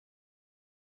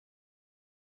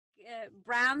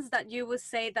brands that you would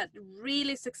say that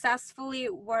really successfully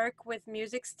work with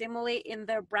music stimuli in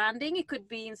their branding? It could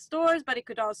be in stores, but it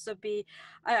could also be,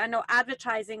 I know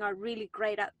advertising are really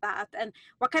great at that. And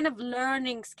what kind of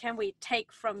learnings can we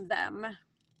take from them?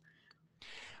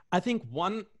 I think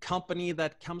one company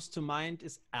that comes to mind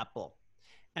is Apple.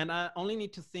 And I only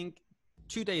need to think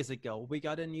 2 days ago, we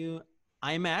got a new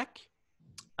iMac.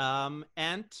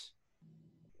 And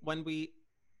when we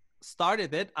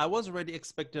started it, I was already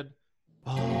expected,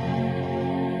 oh,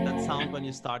 that sound when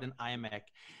you start an iMac.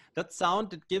 That sound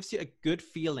that gives you a good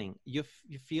feeling. You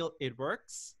feel it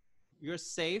works, you're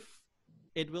safe,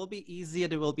 it will be easy,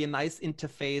 it will be a nice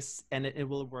interface, and it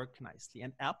will work nicely.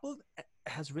 And Apple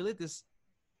has really this,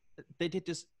 they did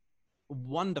this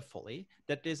wonderfully,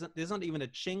 that there's not even a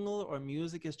jingle or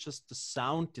music, it's just the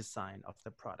sound design of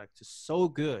the product is so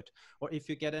good. Or if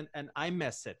you get an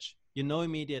iMessage, you know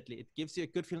immediately, it gives you a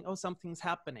good feeling, oh, something's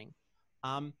happening.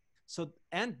 And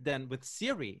then with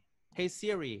Siri, hey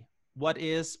Siri, what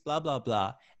is blah blah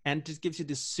blah, and it gives you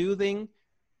this soothing,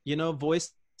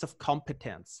 voice of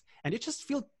competence, and you just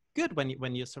feel good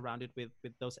when you're surrounded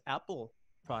with those Apple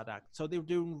products. So they're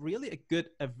doing really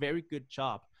a very good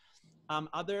job.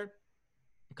 Other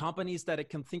companies that I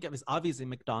can think of is obviously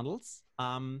McDonald's.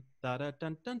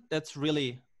 That's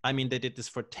really, I mean, they did this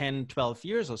for 10, 12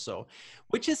 years or so,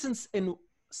 which is in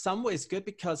some ways good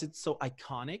because it's so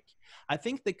iconic. I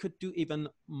think they could do even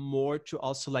more to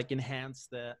also like enhance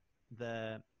the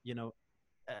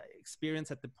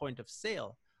experience at the point of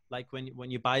sale. Like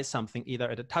when you buy something either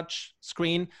at a touch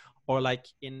screen or like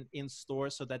in store,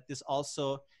 so that this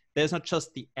also, there's not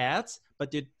just the ads,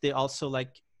 but they also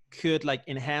like could like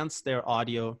enhance their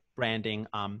audio branding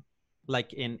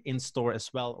like in store as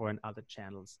well, or in other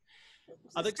channels.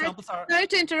 Other examples are... Sorry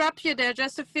to interrupt you there,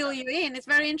 just to fill you in. It's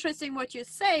very interesting what you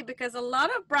say, because a lot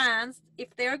of brands,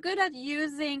 if they're good at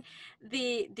using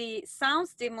the sound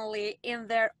stimuli in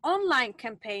their online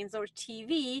campaigns or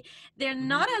TV, they're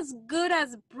not as good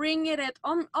as bring it at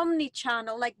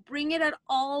omni-channel, like bring it at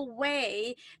all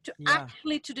way to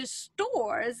actually to the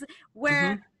stores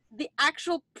where the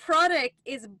actual product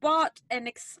is bought and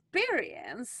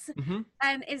experience.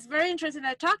 And it's very interesting.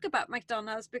 I talk about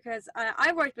McDonald's because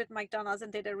I worked with McDonald's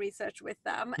and did a research with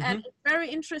them. And it's very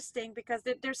interesting because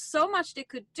there's so much they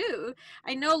could do.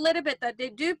 I know a little bit that they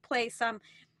do play some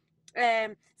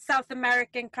South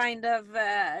American kind of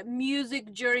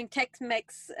music during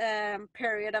Tex-Mex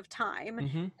period of time.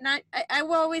 And I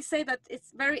will always say that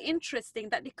it's very interesting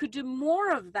that they could do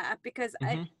more of that, because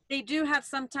they do have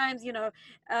sometimes,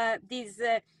 these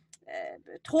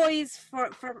toys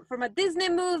from a Disney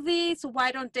movie, so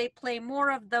why don't they play more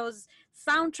of those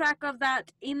soundtrack of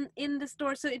that in the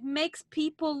store, so it makes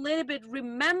people a little bit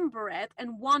remember it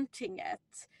and wanting it,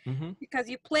 because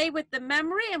you play with the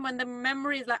memory, and when the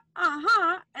memory is like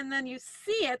and then you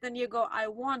see it and you go, I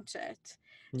want it.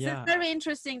 So it's very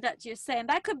interesting that you say, and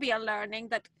that could be a learning,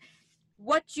 that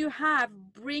what you have,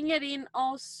 bring it in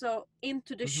also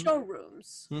into the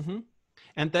showrooms.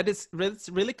 And that is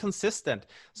really consistent.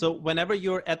 So whenever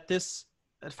you're at this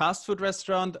fast food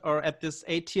restaurant or at this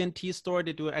AT&T store,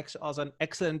 they do actually also an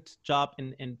excellent job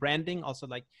in branding, also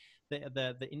like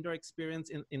the indoor experience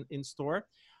in store,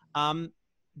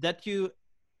 that you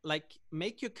like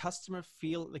make your customer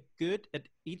feel like good at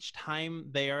each time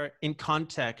they are in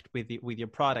contact with your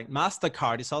product.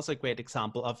 MasterCard is also a great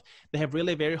example of, they have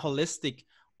really very holistic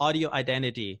audio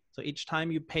identity. So each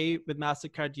time you pay with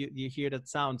MasterCard, you hear that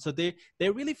sound. So they're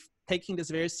really taking this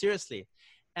very seriously.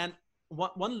 And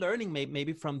one learning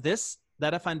maybe from this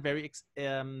that I find very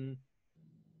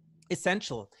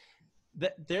essential,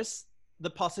 that there's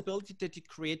the possibility that you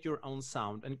create your own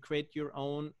sound and create your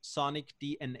own sonic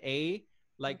DNA,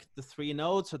 like the 3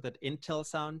 notes or that Intel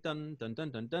sound, dun, dun, dun,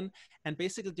 dun, dun, and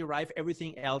basically derive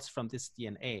everything else from this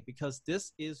DNA, because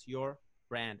this is your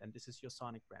brand and this is your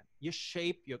sonic brand. You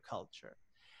shape your culture.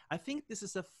 I think this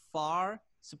is a far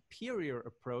superior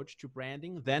approach to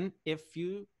branding than if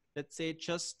you, let's say,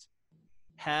 just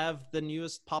have the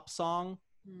newest pop song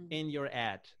in your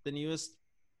ad, the newest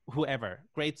whoever,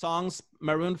 great songs,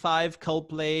 Maroon 5,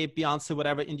 Coldplay, Beyonce,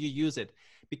 whatever, and you use it,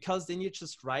 because then you're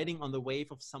just riding on the wave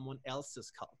of someone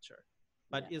else's culture,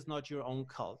 but it's not your own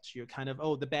culture. You're kind of,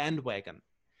 the bandwagon.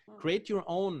 Create your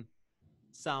own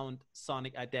sound,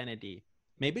 sonic identity.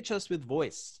 Maybe just with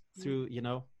voice through,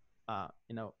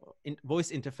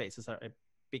 voice interfaces are a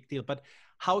big deal. But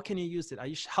how can you use it?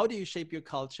 How do you shape your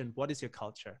culture, and what is your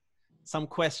culture? Some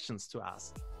questions to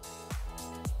ask.